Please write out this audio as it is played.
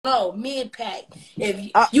No, mid-pack.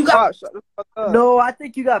 If you got... Shut the fuck up. No, I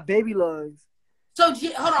think you got baby lungs. So,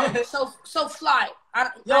 hold on. So Fly, I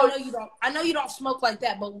know you don't smoke like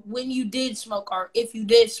that, but when you did smoke, or if you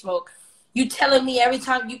did smoke, you telling me every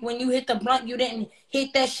time when you hit the blunt, you didn't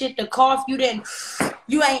hit that shit to cough. You ain't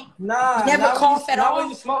never cough at all.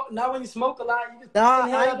 Not when you smoke a lot. You just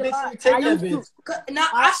I take that bitch.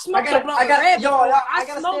 I smoke a blunt red before. I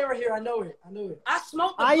gotta stay right here. I know it. I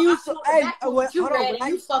smoke. You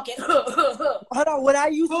fucking. Hold on. When I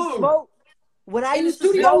used to smoke. When I used to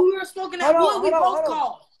studio, smoke, we were smoking that wood. We both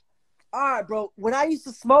coughed. All right, bro. When I used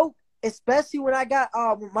to smoke, especially when I got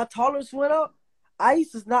when my tolerance went up, I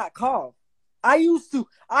used to not cough. I used to.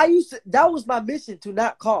 That was my mission, to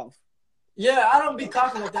not cough. Yeah, I don't be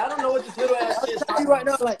coughing like that. I don't know what this little ass shit is talking right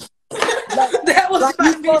now. Like that was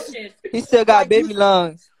my mission. He still got baby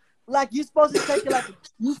lungs. Like you supposed to take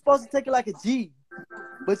it like a G,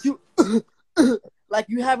 but you like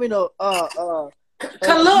you having a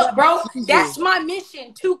Cause look, bro, that's my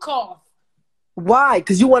mission, to cough. Why?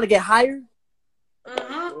 Cause you want to get higher.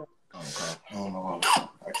 Mm-hmm. I don't know.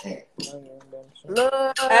 I can't.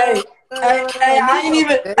 Hey, I ain't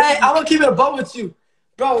even. Hey, I'm gonna keep it a buck with you,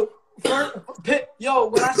 bro. Yo,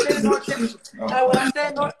 when I stay in North Carolina, when I stay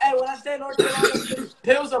in North Carolina,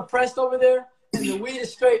 pills are pressed over there, and the weed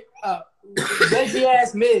is straight baby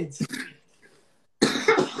ass mids.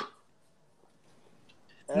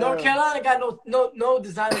 North Carolina got no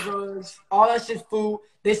designer drugs. All that shit's food.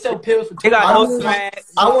 They sell pills for. They got no swag.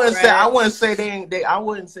 I wouldn't say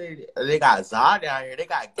they got Zod down here. They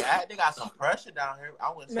got gas. They got some pressure down here.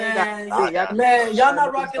 I wouldn't say they got man, y'all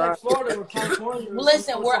not rocking like Florida or California.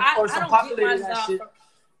 Listen, where I don't get my Zod.